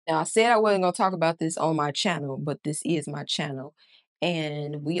Now, I said I wasn't going to talk about this on my channel, but this is my channel.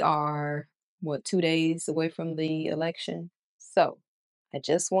 And we are, what, 2 days away from the election? So I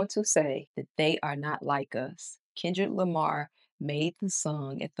just want to say that they are not like us. Kendrick Lamar made the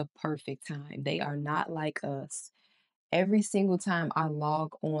song at the perfect time. They are not like us. Every single time I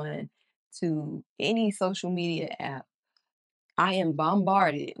log on to any social media app, I am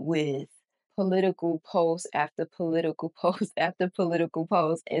bombarded with political posts after political post after political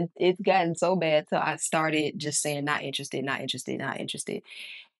post. And it's gotten so bad till I started just saying not interested, not interested, not interested.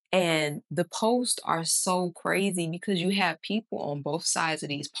 And the posts are so crazy because you have people on both sides of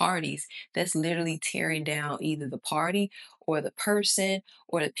these parties that's literally tearing down either the party or the person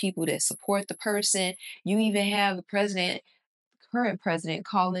or the people that support the person. You even have the president, current president,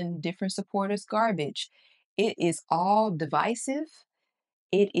 calling different supporters garbage. It is all divisive.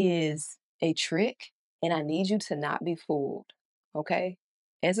 It is a trick, and I need you to not be fooled. Okay?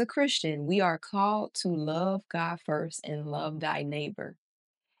 As a Christian, we are called to love God first and love thy neighbor.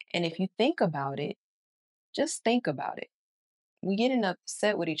 And if you think about it, just think about it. We getting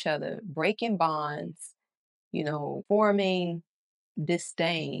upset with each other, breaking bonds, forming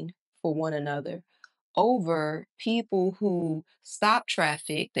disdain for one another over people who stop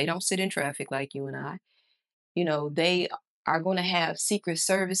traffic. They don't sit in traffic like you and I. They are going to have secret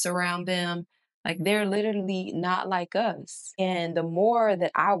service around them. Like they're literally not like us. And the more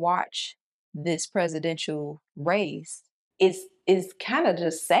that I watch this presidential race, is kind of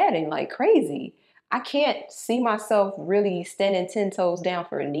just saddening like crazy. I can't see myself really standing 10 toes down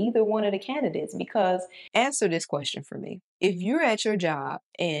for neither one of the candidates because answer this question for me. If you're at your job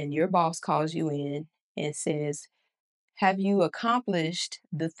and your boss calls you in and says, have you accomplished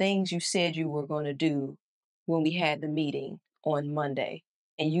the things you said you were going to do when we had the meeting on Monday?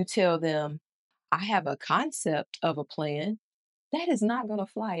 And you tell them, I have a concept of a plan, that is not going to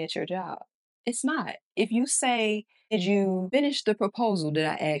fly at your job. It's not. If you say, did you finish the proposal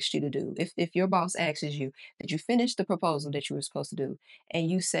that I asked you to do? If your boss asks you, did you finish the proposal that you were supposed to do?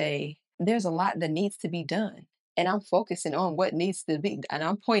 And you say, there's a lot that needs to be done. And I'm focusing on what needs to be, and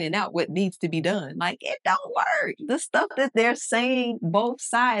I'm pointing out what needs to be done. Like, it don't work. The stuff that they're saying, both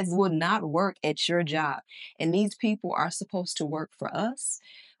sides would not work at your job. And these people are supposed to work for us.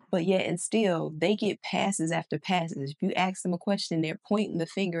 But yet and still, they get passes after passes. If you ask them a question, they're pointing the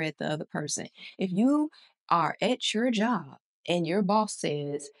finger at the other person. If you are at your job and your boss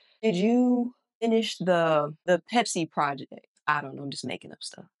says, did you finish the Pepsi project? I don't know, I'm just making up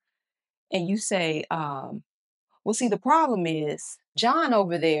stuff. And you say, well, see, the problem is John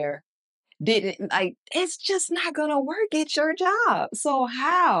over there didn't, like, it's just not gonna work at your job. So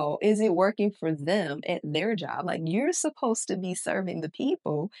how is it working for them at their job? Like, you're supposed to be serving the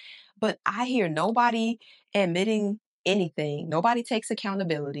people, but I hear nobody admitting anything. Nobody takes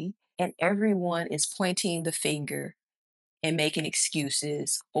accountability, and everyone is pointing the finger and making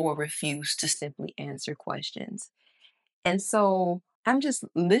excuses or refuse to simply answer questions. And so I'm just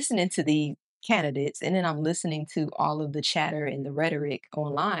listening to the candidates and then I'm listening to all of the chatter and the rhetoric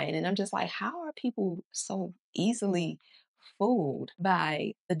online. And I'm just like, how are people so easily fooled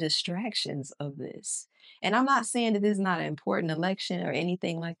by the distractions of this? And I'm not saying that this is not an important election or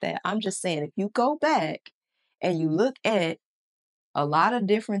anything like that. I'm just saying if you go back and you look at a lot of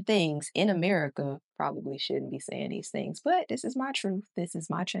different things in America, probably shouldn't be saying these things, but this is my truth. This is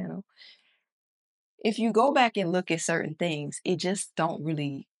my channel. If you go back and look at certain things, it just don't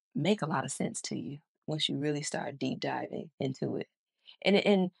really make a lot of sense to you once you really start deep diving into it.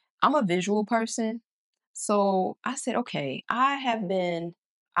 And I'm a visual person, so I said, okay,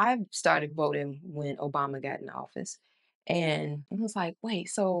 I've started voting when Obama got in office, and I was like, wait,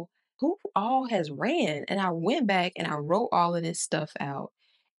 so who all has ran? And I went back and I wrote all of this stuff out,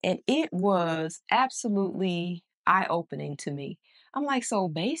 and it was absolutely eye opening to me. I'm like, so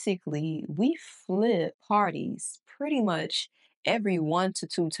basically, we flip parties pretty much every 1 to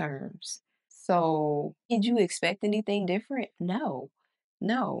 2 terms. So, did you expect anything different? No,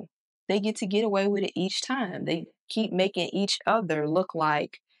 no. They get away with it each time. They keep making each other look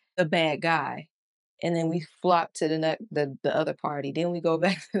like the bad guy. And then we flop to the other party. Then we go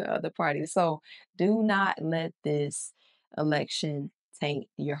back to the other party. So do not let this election taint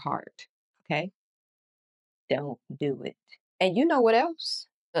your heart. Okay? Don't do it. And you know what else?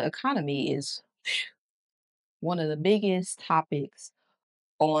 The economy is one of the biggest topics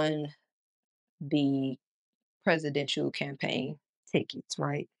on the presidential campaign tickets,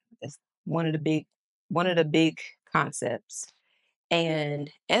 right? It's one of the big concepts. And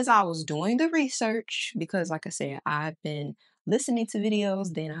as I was doing the research, because like I said, I've been listening to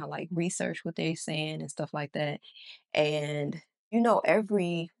videos, then I like research what they're saying and stuff like that. And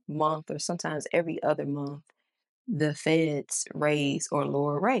every month or sometimes every other month, the feds raise or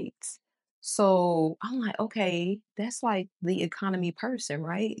lower rates. So I'm like, okay, that's like the economy person,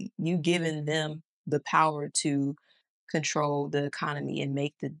 right? You giving them the power to control the economy and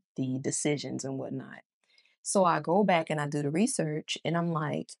make the decisions and whatnot. So I go back and I do the research and I'm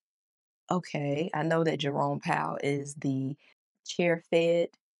like, okay, I know that Jerome Powell is the chair Fed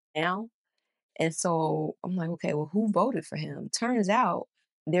now. And so I'm like, okay, well, who voted for him? Turns out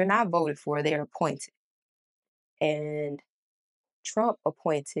they're not voted for, they're appointed. And Trump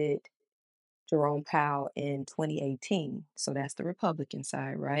appointed Jerome Powell in 2018. So that's the Republican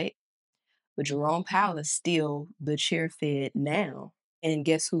side, right? But Jerome Powell is still the chair Fed now. And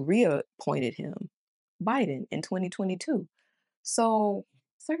guess who reappointed him? Biden in 2022. So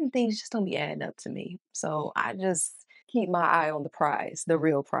certain things just don't be adding up to me. So I just keep my eye on the prize, the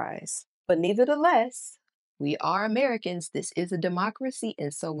real prize. But nevertheless, we are Americans. This is a democracy.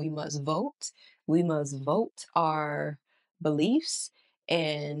 And so we must vote. We must vote our beliefs.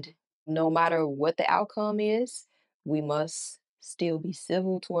 And no matter what the outcome is, we must still be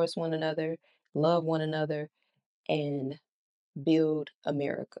civil towards one another, love one another, and build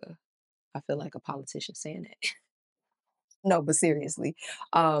America. I feel like a politician saying that. No, but seriously.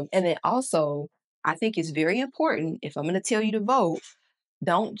 And then also, I think it's very important if I'm going to tell you to vote,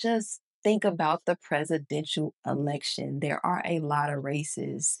 don't just think about the presidential election. There are a lot of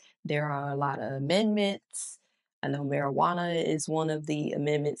races, there are a lot of amendments. I know marijuana is one of the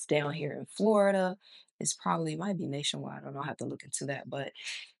amendments down here in Florida. It's probably might be nationwide. I don't know. I have to look into that, but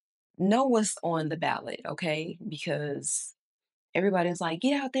know what's on the ballot, okay? Because everybody's like,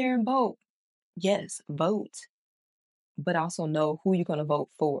 get out there and vote. Yes, vote, but also know who you're going to vote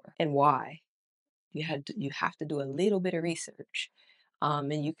for and why. You have to do a little bit of research,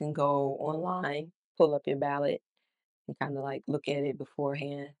 and you can go online, pull up your ballot, and kind of like look at it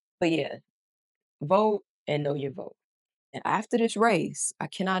beforehand. But yeah, vote and know your vote. And after this race, I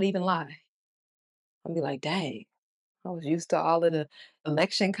cannot even lie. I'll be like, dang, I was used to all of the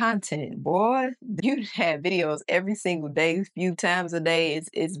election content, boy. You had videos every single day, few times a day.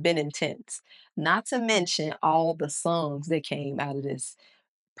 It's been intense. Not to mention all the songs that came out of this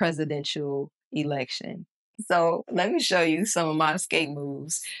presidential election. So let me show you some of my escape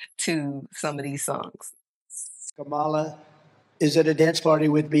moves to some of these songs. Kamala is at a dance party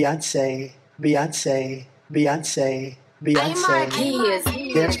with Beyonce, Beyonce, Beyonce,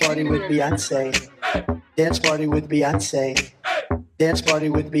 Beyonce. Dance party with Beyonce, dance party with Beyonce, dance party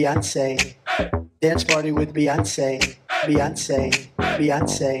with Beyonce, dance party with Beyonce, Beyonce,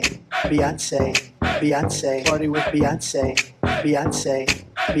 Beyonce, Beyonce, Beyonce, party with Beyonce, Beyonce,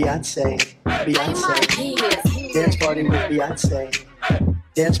 Beyonce, Beyonce. Dance party with Beyonce,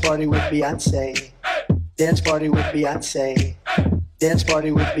 dance party with Beyonce, dance party with Beyonce, dance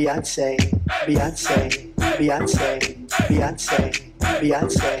party with Beyonce, Beyonce, Beyonce, Beyonce,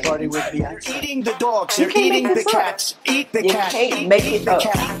 Beyonce, party with Beyonce. Eating the dogs, they're can't make eating the this up. cats. Eat the You cat, can't eat make eat it the up.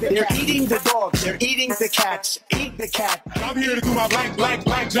 cat. They're eating the dogs, they're eating the cats. Eat the cat. I'm here to do my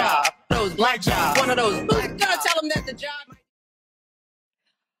black job. Those black jobs. One of those. Who's gonna tell them that the job?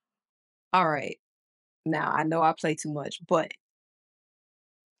 All right. Now I know I play too much, but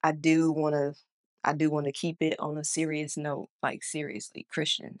I do want to I do want to keep it on a serious note, like seriously,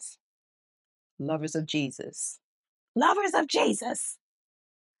 Christians, lovers of Jesus. Lovers of Jesus.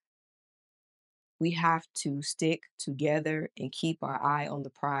 We have to stick together and keep our eye on the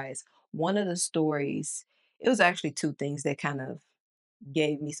prize. One of the stories, it was actually two things that kind of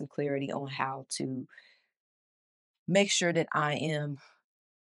gave me some clarity on how to make sure that I am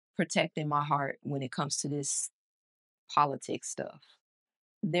protecting my heart when it comes to this politics stuff.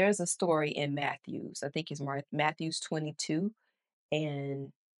 There's a story in Matthew's, I think it's Matthew's 22,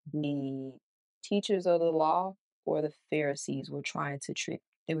 and the teachers of the law or the Pharisees were trying to trick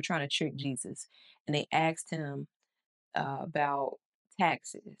Jesus, and they asked him about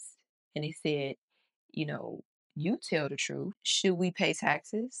taxes. And he said, you know, you tell the truth. Should we pay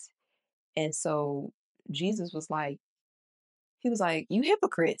taxes? And so Jesus he was like, you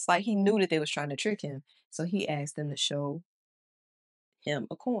hypocrites. Like he knew that they was trying to trick him. So he asked them to show him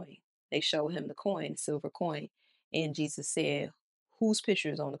a coin. They showed him the coin, silver coin. And Jesus said, whose picture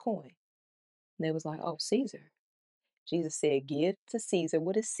is on the coin? And they was like, oh, Caesar. Jesus said, give to Caesar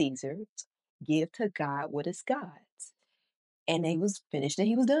what is Caesar's, give to God what is God's. And they was finished and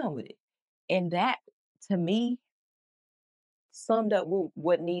he was done with it. And that, to me, summed up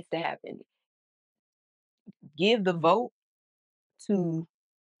what needs to happen. Give the vote to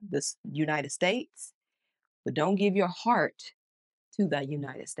the United States, but don't give your heart to the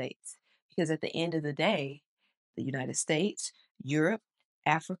United States. Because at the end of the day, the United States, Europe,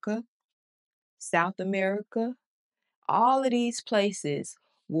 Africa, South America, all of these places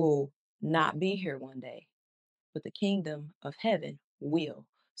will not be here one day, but the kingdom of heaven will.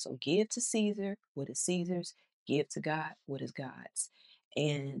 So give to Caesar what is Caesar's, give to God what is God's.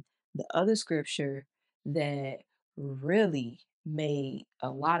 And the other scripture that really made a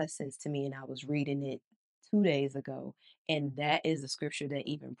lot of sense to me, and I was reading it 2 days ago, and that is the scripture that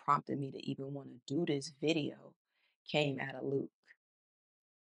even prompted me to even want to do this video, came out of Luke.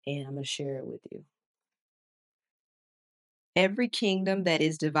 And I'm going to share it with you. Every kingdom that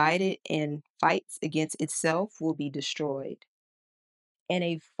is divided and fights against itself will be destroyed, and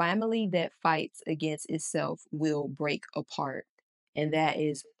a family that fights against itself will break apart. And that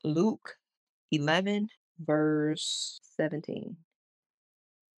is Luke 11, verse 17.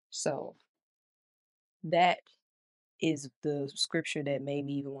 So that is the scripture that made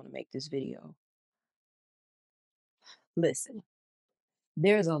me even want to make this video. Listen,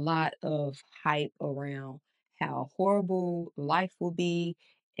 there's a lot of hype around how horrible life will be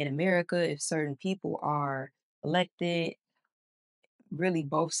in America if certain people are elected. Really,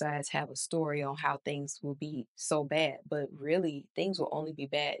 both sides have a story on how things will be so bad, but really things will only be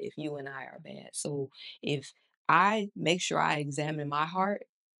bad if you and I are bad. So if I make sure I examine my heart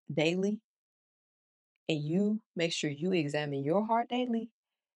daily, and you make sure you examine your heart daily,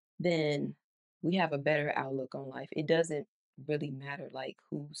 then we have a better outlook on life. It doesn't really matter like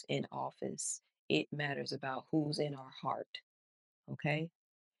who's in office. It matters about who's in our heart. Okay.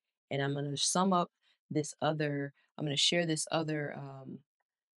 And I'm going to sum up I'm going to share this other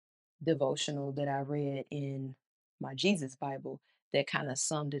devotional that I read in my Jesus Bible that kind of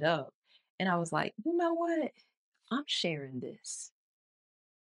summed it up. And I was like, you know what? I'm sharing this.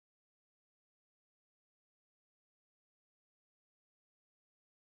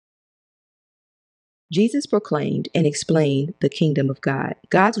 Jesus proclaimed and explained the kingdom of God,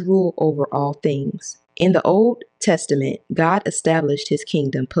 God's rule over all things. In the Old Testament, God established his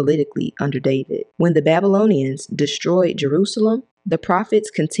kingdom politically under David. When the Babylonians destroyed Jerusalem, the prophets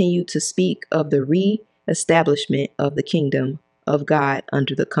continued to speak of the re-establishment of the kingdom of God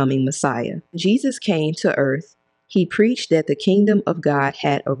under the coming Messiah. Jesus came to earth. He preached that the kingdom of God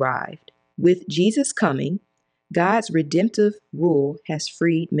had arrived. With Jesus coming, God's redemptive rule has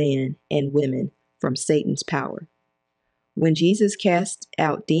freed men and women from Satan's power. When Jesus cast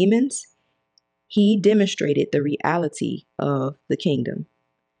out demons, he demonstrated the reality of the kingdom.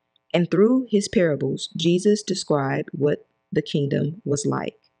 And through his parables, Jesus described what the kingdom was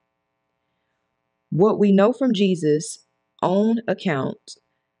like. What we know from Jesus' own account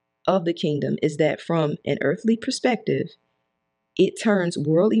of the kingdom is that from an earthly perspective, it turns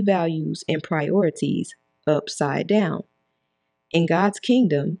worldly values and priorities upside down. In God's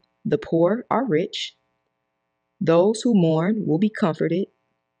kingdom, the poor are rich, those who mourn will be comforted,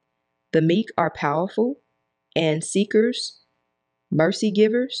 the meek are powerful, and seekers, mercy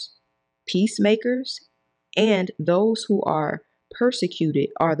givers, peacemakers, and those who are persecuted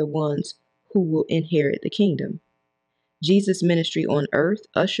are the ones who will inherit the kingdom. Jesus' ministry on earth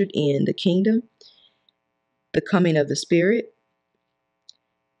ushered in the kingdom, the coming of the Spirit,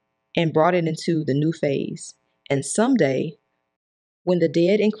 and brought it into the new phase. And someday, when the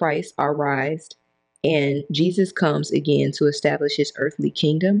dead in Christ are raised and Jesus comes again to establish his earthly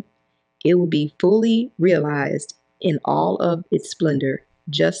kingdom, it will be fully realized in all of its splendor,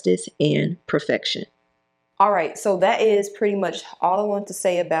 justice, and perfection. All right, so that is pretty much all I want to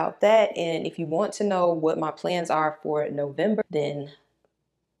say about that. And if you want to know what my plans are for November, then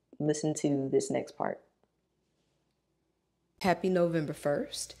listen to this next part. Happy November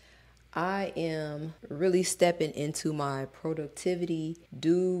 1st. I am really stepping into my productivity,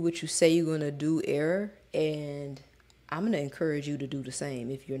 do what you say you're going to do era, and I'm going to encourage you to do the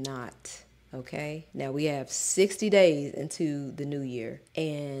same if you're not. Okay? Now we have 60 days into the new year,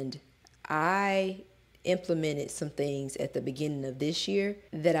 and I implemented some things at the beginning of this year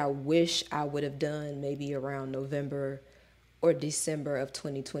that I wish I would have done maybe around November or December of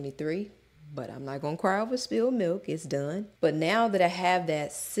 2023. But I'm not going to cry over spilled milk. It's done. But now that I have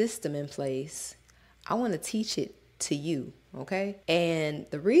that system in place, I want to teach it to you, okay? And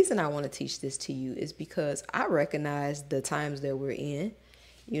the reason I want to teach this to you is because I recognize the times that we're in.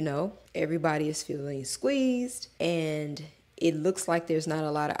 You know, everybody is feeling squeezed and it looks like there's not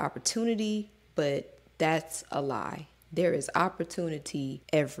a lot of opportunity, but that's a lie. There is opportunity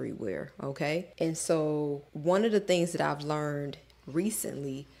everywhere, okay? And so one of the things that I've learned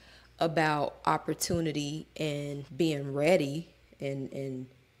recently about opportunity and being ready and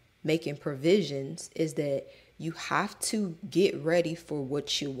making provisions is that you have to get ready for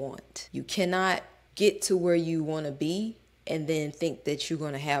what you want. You cannot get to where you want to be and then think that you're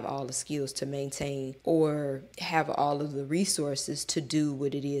going to have all the skills to maintain or have all of the resources to do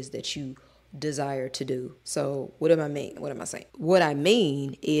what it is that you desire to do. So what am I mean? What am I saying? What I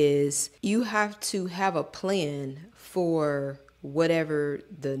mean is you have to have a plan for whatever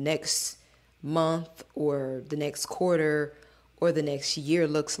the next month or the next quarter or the next year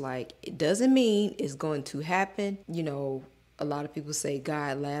looks like. It doesn't mean it's going to happen. You know, a lot of people say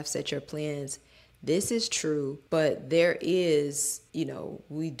God laughs at your plans. This is true, but there is, you know,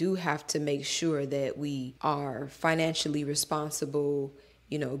 we do have to make sure that we are financially responsible,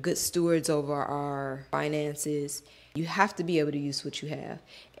 you know, good stewards over our finances. You have to be able to use what you have.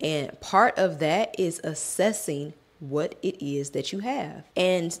 And part of that is assessing what it is that you have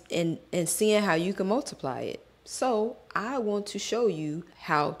and seeing how you can multiply it. So I want to show you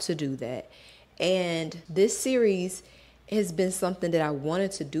how to do that. And this series has been something that I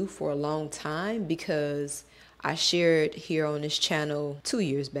wanted to do for a long time because I shared here on this channel 2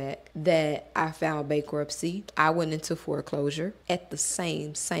 years back that I filed bankruptcy. I went into foreclosure at the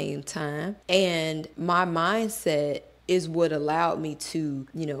same time. And my mindset is what allowed me to,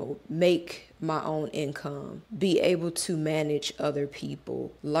 you know, make my own income, be able to manage other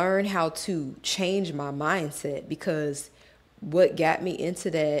people, learn how to change my mindset, because what got me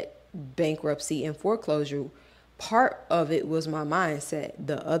into that bankruptcy and foreclosure, part of it was my mindset.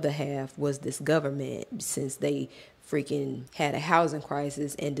 The other half was this government, since they freaking had a housing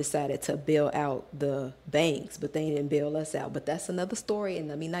crisis and decided to bail out the banks, but they didn't bail us out. But that's another story, and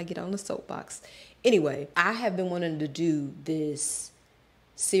let me not get on the soapbox. Anyway, I have been wanting to do this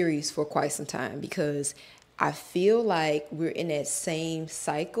series for quite some time because I feel like we're in that same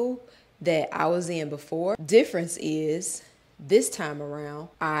cycle that I was in before. Difference is this time around,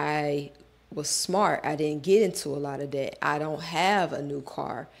 I was smart. I didn't get into a lot of debt. I don't have a new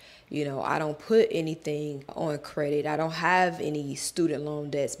car. You know, I don't put anything on credit. I don't have any student loan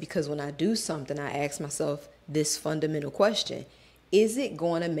debts, because when I do something, I ask myself this fundamental question: is it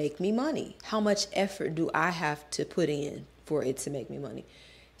going to make me money? How much effort do I have to put in for it to make me money?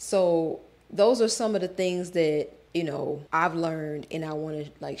 So those are some of the things that, you know, I've learned, and I want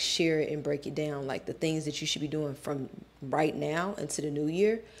to like share it and break it down, like the things that you should be doing from right now into the new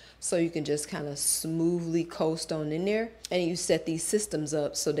year, so you can just kind of smoothly coast on in there, and you set these systems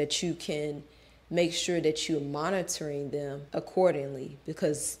up so that you can make sure that you're monitoring them accordingly.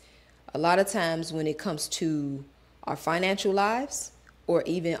 Because a lot of times when it comes to our financial lives or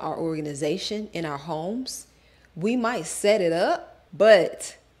even our organization in our homes, we might set it up,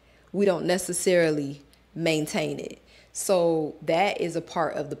 but we don't necessarily maintain it. So that is a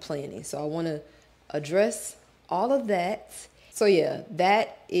part of the planning. So I want to address all of that. So yeah,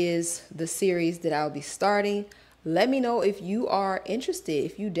 that is the series that I'll be starting. Let me know if you are interested,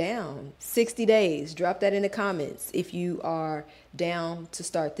 if you down. 60 days, drop that in the comments if you are down to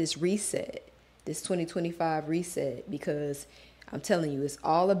start this reset, this 2025 reset, because I'm telling you, it's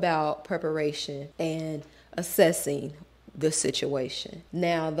all about preparation and assessing the situation.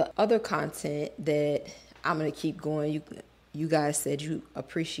 Now, the other content that I'm going to keep going, you guys said you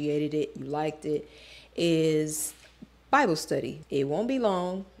appreciated it, you liked it, is Bible study. It won't be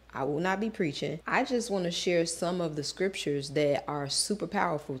long. I will not be preaching. I just want to share some of the scriptures that are super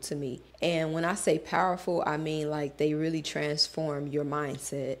powerful to me. And when I say powerful, I mean like they really transform your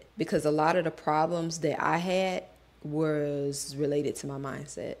mindset, because a lot of the problems that I had was related to my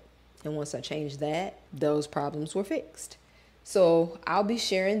mindset. And once I changed that, those problems were fixed. So I'll be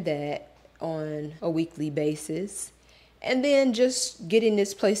sharing that on a weekly basis. And then just getting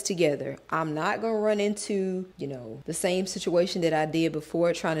this place together. I'm not going to run into, you know, the same situation that I did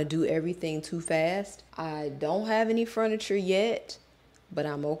before, trying to do everything too fast. I don't have any furniture yet, but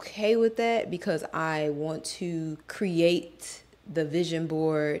I'm okay with that because I want to create the vision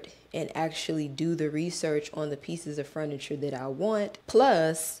board and actually do the research on the pieces of furniture that I want.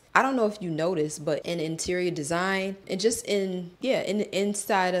 Plus, I don't know if you noticed, but in interior design and just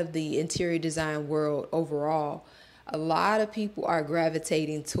inside of the interior design world overall, a lot of people are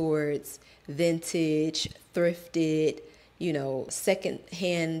gravitating towards vintage, thrifted, you know,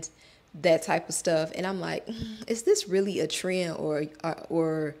 secondhand, that type of stuff. And I'm like, is this really a trend,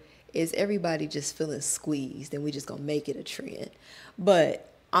 or is everybody just feeling squeezed and we just gonna make it a trend? But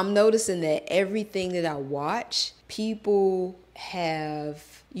I'm noticing that everything that I watch, people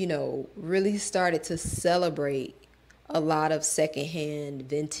have, you know, really started to celebrate a lot of secondhand,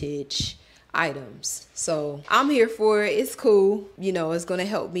 vintage items. So I'm here for it. It's cool. You know, it's going to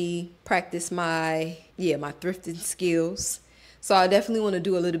help me practice my thrifting skills. So I definitely want to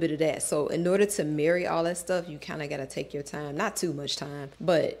do a little bit of that. So in order to marry all that stuff, you kind of got to take your time, not too much time,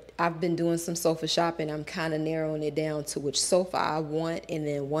 but I've been doing some sofa shopping. I'm kind of narrowing it down to which sofa I want. And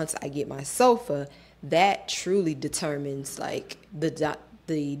then once I get my sofa, that truly determines like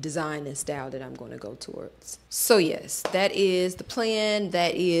the design and style that I'm going to go towards. So yes, that is the plan.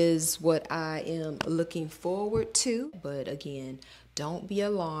 That is what I am looking forward to. But again, don't be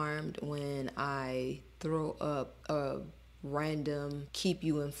alarmed when I throw up a random keep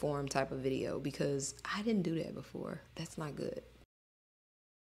you informed type of video, because I didn't do that before. That's not good.